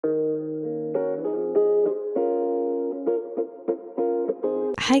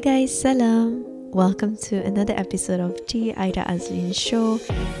Hi guys, salam. Welcome to another episode of T. Aida Azlin's show,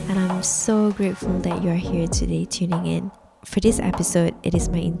 and I'm so grateful that you're here today tuning in. For this episode, it is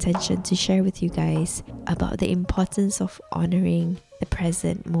my intention to share with you guys about the importance of honoring the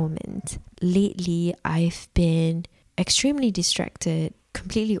present moment. Lately, I've been extremely distracted,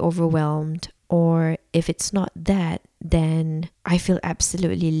 completely overwhelmed, or if it's not that, then I feel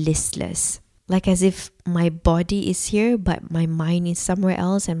absolutely listless. Like as if my body is here, but my mind is somewhere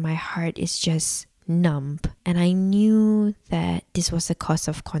else and my heart is just numb. And I knew that this was a cause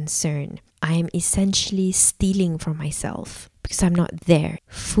of concern. I am essentially stealing from myself because I'm not there,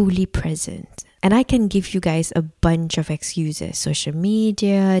 fully present. And I can give you guys a bunch of excuses: social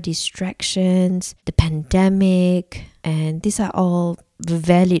media, distractions, the pandemic, and these are all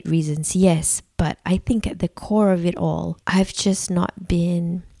valid reasons, yes. But I think at the core of it all, I've just not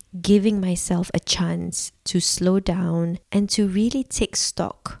been giving myself a chance to slow down and to really take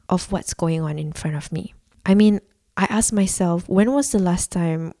stock of what's going on in front of me. I mean, I asked myself, when was the last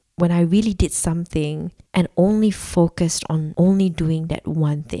time when I really did something and only focused on only doing that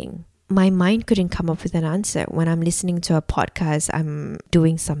one thing? My mind couldn't come up with an answer. When I'm listening to a podcast, I'm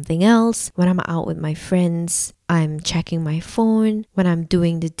doing something else. When I'm out with my friends, I'm checking my phone. When I'm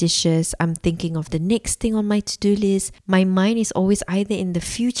doing the dishes, I'm thinking of the next thing on my to-do list. My mind is always either in the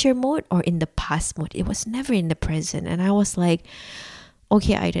future mode or in the past mode. It was never in the present. And I was like,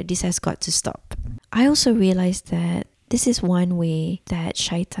 okay, Aida, this has got to stop. I also realized that this is one way that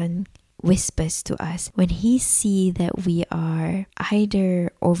Shaitan whispers to us when he sees that we are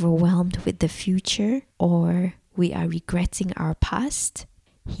either overwhelmed with the future or we are regretting our past.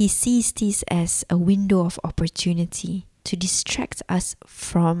 He sees this as a window of opportunity to distract us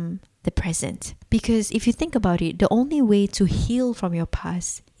from the present. Because if you think about it, the only way to heal from your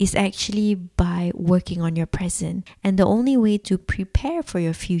past is actually by working on your present. And the only way to prepare for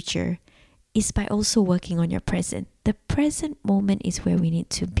your future is by also working on your present. The present moment is where we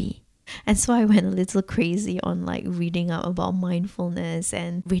need to be. And so I went a little crazy on reading up about mindfulness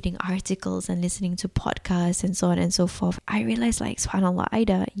and reading articles and listening to podcasts and so on and so forth. I realized subhanallah,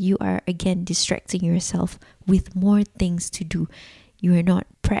 Aida, you are again distracting yourself with more things to do. You are not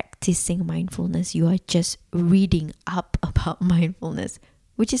practicing mindfulness. You are just reading up about mindfulness,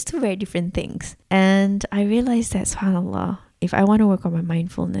 which is two very different things. And I realized that subhanallah, if I want to work on my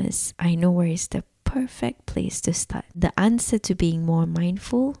mindfulness, I know where is the perfect place to start. The answer to being more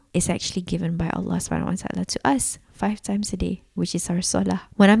mindful is actually given by Allah subhanahu wa ta'ala to us 5 times a day, which is our salah.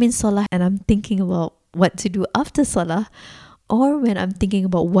 When I'm in salah and I'm thinking about what to do after salah, or when I'm thinking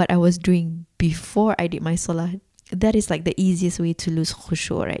about what I was doing before I did my salah, that is the easiest way to lose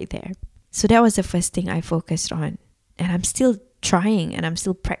khushu' right there. So that was the first thing I focused on. And I'm still trying and I'm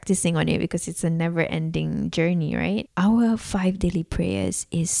still practicing on it because it's a never-ending journey, right? Our 5 daily prayers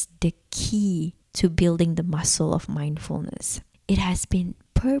is the key to building the muscle of mindfulness. It has been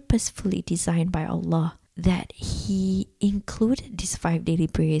purposefully designed by Allah that He included these 5 daily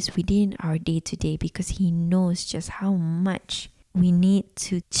prayers within our day-to-day because He knows just how much we need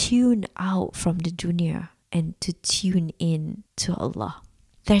to tune out from the dunya and to tune in to Allah.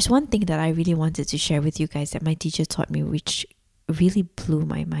 There's one thing that I really wanted to share with you guys that my teacher taught me, which really blew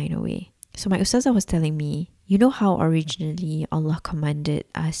my mind away. So my ustazah was telling me, you know how originally Allah commanded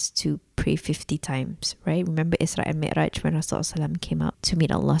us to pray 50 times, right? Remember Isra and Mi'raj when Rasulullah came out to meet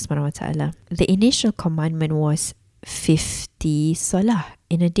Allah subhanahu wa ta'ala. The initial commandment was 50 salah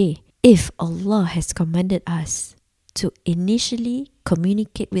in a day. If Allah has commanded us to initially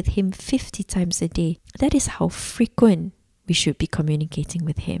communicate with Him 50 times a day, that is how frequent we should be communicating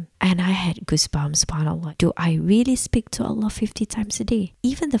with Him. And I had goosebumps, subhanAllah. Do I really speak to Allah 50 times a day?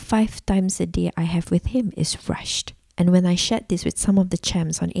 Even the 5 times a day I have with Him is rushed. And when I shared this with some of the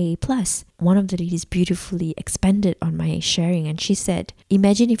champs on AA+, one of the ladies beautifully expanded on my sharing and she said,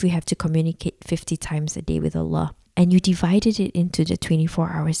 imagine if you have to communicate 50 times a day with Allah and you divided it into the 24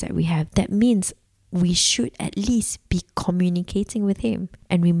 hours that we have. That means we should at least be communicating with Him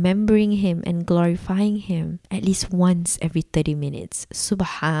and remembering Him and glorifying Him at least once every 30 minutes.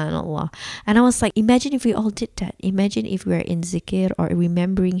 Subhanallah. And I was like, imagine if we all did that. Imagine if we are in zikr or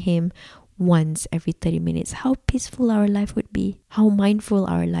remembering Him once every 30 minutes. How peaceful our life would be. How mindful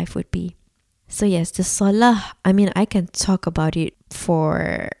our life would be. So yes, the salah, I can talk about it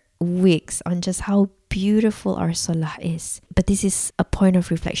for weeks on just how beautiful our salah is. But this is a point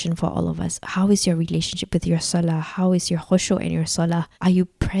of reflection for all of us. How is your relationship with your salah? How is your khushu' in your salah? Are you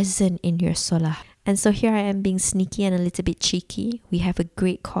present in your salah? And so here I am being sneaky and a little bit cheeky. We have a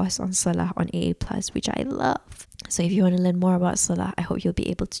great course on salah on AA+, which I love. So if you want to learn more about Salah, I hope you'll be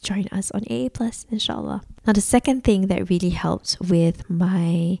able to join us on AA Plus, inshallah. Now, the second thing that really helps with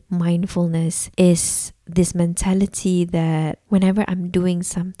my mindfulness is this mentality that whenever I'm doing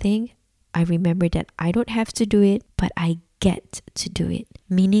something, I remember that I don't have to do it, but I get to do it.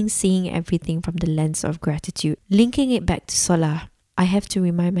 Meaning seeing everything from the lens of gratitude. Linking it back to Salah, I have to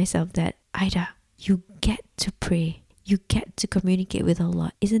remind myself that, Aida, you get to pray. You get to communicate with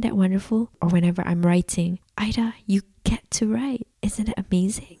Allah. Isn't that wonderful? Or whenever I'm writing, Aida, you get to write. Isn't that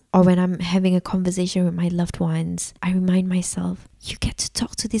amazing? Or when I'm having a conversation with my loved ones, I remind myself, you get to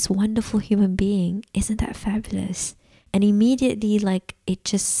talk to this wonderful human being. Isn't that fabulous? And immediately, it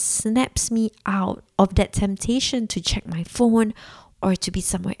just snaps me out of that temptation to check my phone or to be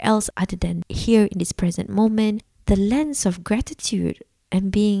somewhere else other than here in this present moment. The lens of gratitude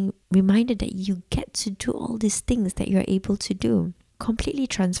and being reminded that you get to do all these things that you're able to do completely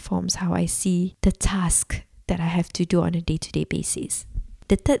transforms how I see the task that I have to do on a day-to-day basis.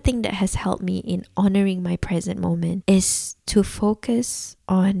 The third thing that has helped me in honoring my present moment is to focus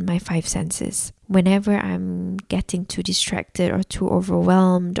on my 5 senses. Whenever I'm getting too distracted or too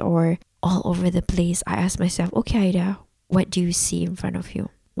overwhelmed or all over the place, I ask myself, okay, Aida, what do you see in front of you?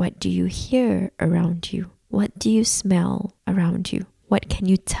 What do you hear around you? What do you smell around you? What can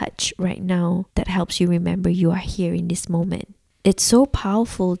you touch right now that helps you remember you are here in this moment? It's so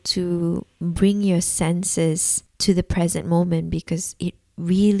powerful to bring your senses to the present moment because it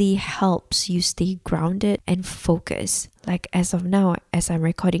really helps you stay grounded and focused. Like as of now, as I'm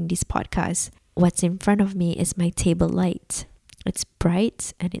recording this podcast, what's in front of me is my table light. It's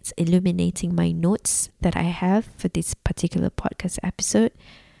bright and it's illuminating my notes that I have for this particular podcast episode.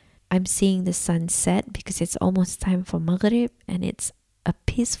 I'm seeing the sunset because it's almost time for Maghrib and it's a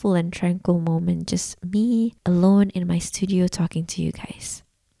peaceful and tranquil moment, just me alone in my studio talking to you guys.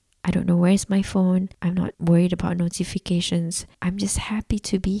 I don't know where's my phone. I'm not worried about notifications. I'm just happy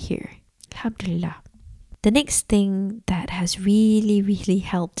to be here. Alhamdulillah. The next thing that has really, really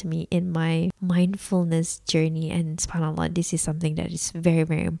helped me in my mindfulness journey, and subhanAllah, this is something that is very,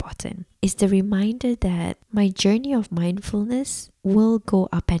 very important, is the reminder that my journey of mindfulness will go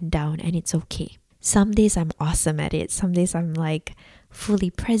up and down and it's okay. Some days I'm awesome at it. Some days I'm fully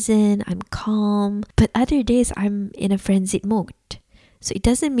present, I'm calm. But other days I'm in a frenzied mode. So it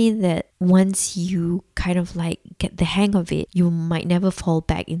doesn't mean that once you kind of get the hang of it, you might never fall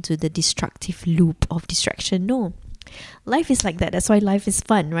back into the destructive loop of distraction. No. Life is like that. That's why life is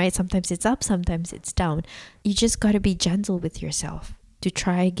fun, right? Sometimes it's up, sometimes it's down. You just got to be gentle with yourself to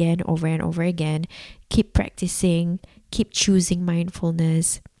try again over and over again. Keep practicing, keep choosing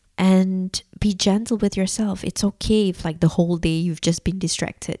mindfulness, and be gentle with yourself. It's okay if the whole day you've just been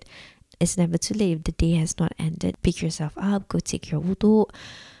distracted. It's never too late. If the day has not ended, pick yourself up, go take your wudu.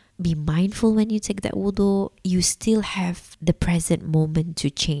 Be mindful when you take that wudu. You still have the present moment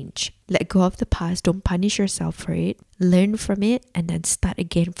to change. Let go of the past. Don't punish yourself for it. Learn from it and then start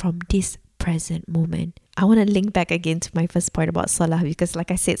again from this present moment. I want to link back again to my first point about Salah because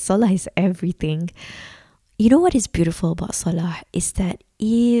like I said, Salah is everything. You know what is beautiful about Salah is that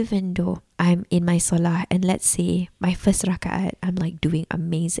even though I'm in my Salah and let's say my first raka'at, I'm doing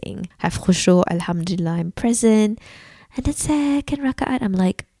amazing. Have khushu', alhamdulillah, I'm present. And then second raka'at, I'm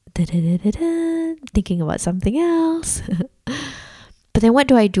thinking about something else. But then what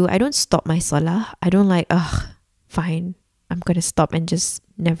do? I don't stop my Salah. I don't fine, I'm going to stop and just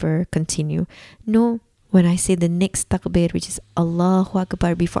never continue. No. When I say the next takbir, which is Allahu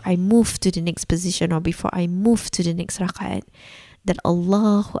Akbar, before I move to the next position or before I move to the next rak'at, that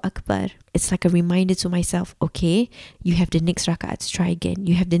Allahu Akbar, it's like a reminder to myself, okay, you have the next rak'at to try again.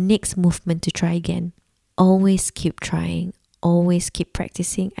 You have the next movement to try again. Always keep trying, always keep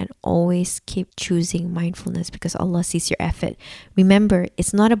practicing, and always keep choosing mindfulness because Allah sees your effort. Remember,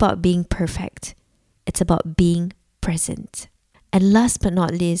 it's not about being perfect. It's about being present. And last but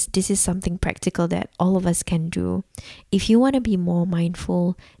not least, this is something practical that all of us can do. If you want to be more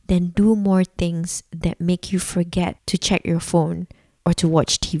mindful, then do more things that make you forget to check your phone or to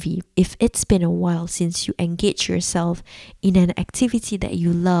watch TV. If it's been a while since you engage yourself in an activity that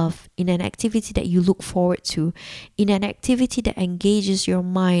you love, in an activity that you look forward to, in an activity that engages your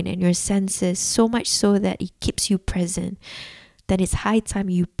mind and your senses so much so that it keeps you present, then it's high time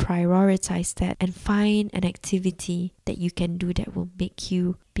you prioritize that and find an activity that you can do that will make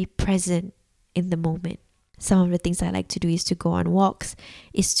you be present in the moment. Some of the things I like to do is to go on walks,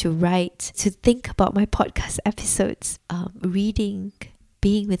 is to write, to think about my podcast episodes, reading,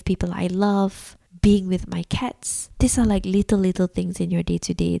 being with people I love, being with my cats. These are little things in your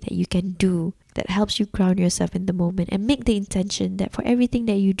day-to-day that you can do that helps you ground yourself in the moment and make the intention that for everything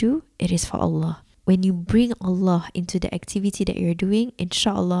that you do, it is for Allah. when you bring Allah into the activity that you're doing,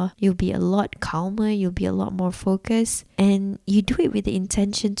 inshallah, you'll be a lot calmer, you'll be a lot more focused, and you do it with the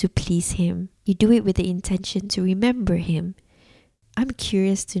intention to please Him. You do it with the intention to remember Him. I'm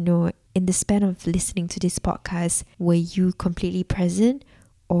curious to know, in the span of listening to this podcast, were you completely present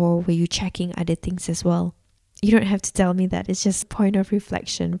or were you checking other things as well? You don't have to tell me that. It's just a point of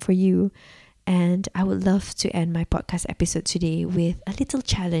reflection for you. And I would love to end my podcast episode today with a little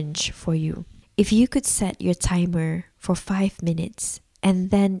challenge for you. If you could set your timer for 5 minutes,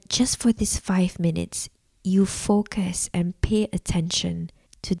 and then just for this 5 minutes, you focus and pay attention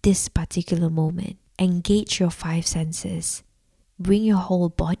to this particular moment. Engage your 5 senses. Bring your whole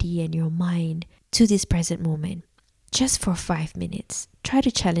body and your mind to this present moment. Just for 5 minutes. Try to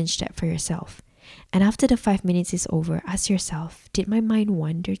challenge that for yourself. And after the 5 minutes is over, ask yourself, did my mind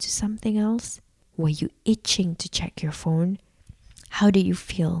wander to something else? Were you itching to check your phone? How do you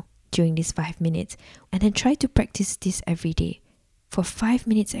feel during these 5 minutes? And then try to practice this every day. For 5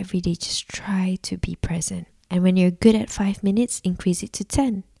 minutes every day, just try to be present. And when you're good at 5 minutes, increase it to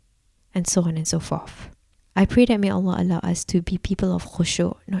 10. And so on and so forth. I pray that may Allah allow us to be people of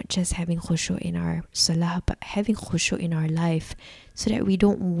khushu', not just having khushu' in our salah, but having khushu' in our life, so that we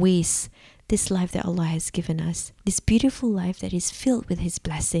don't waste this life that Allah has given us, this beautiful life that is filled with His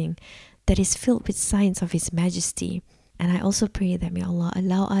blessing, that is filled with signs of His majesty. And I also pray that may Allah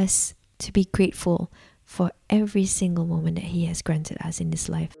allow us to be grateful for every single moment that He has granted us in this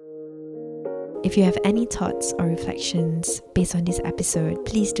life. If you have any thoughts or reflections based on this episode,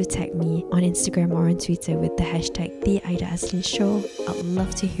 please do tag me on Instagram or on Twitter with the hashtag #TheAidaAzlinShow. I'd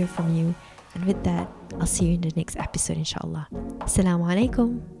love to hear from you. And with that, I'll see you in the next episode, inshallah. Assalamu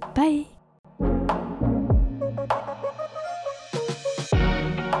alaikum. Bye.